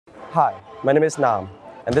Hi, my name is Nam,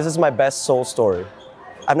 and this is my best soul story.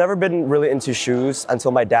 I've never been really into shoes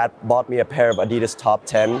until my dad bought me a pair of Adidas Top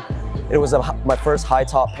 10. It was my first high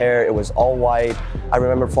top pair. It was all white. I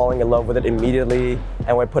remember falling in love with it immediately,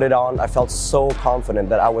 and when I put it on, I felt so confident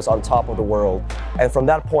that I was on top of the world. And from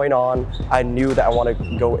that point on, I knew that I wanted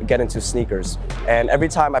to go get into sneakers. And every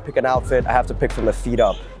time I pick an outfit, I have to pick from the feet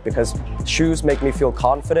up, because shoes make me feel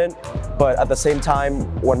confident, but at the same time,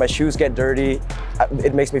 when my shoes get dirty,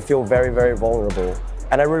 it makes me feel very, very vulnerable.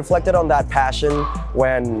 And I reflected on that passion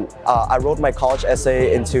when I wrote my college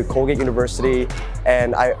essay into Colgate University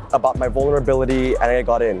and about my vulnerability, and I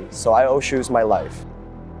got in. So I owe shoes my life.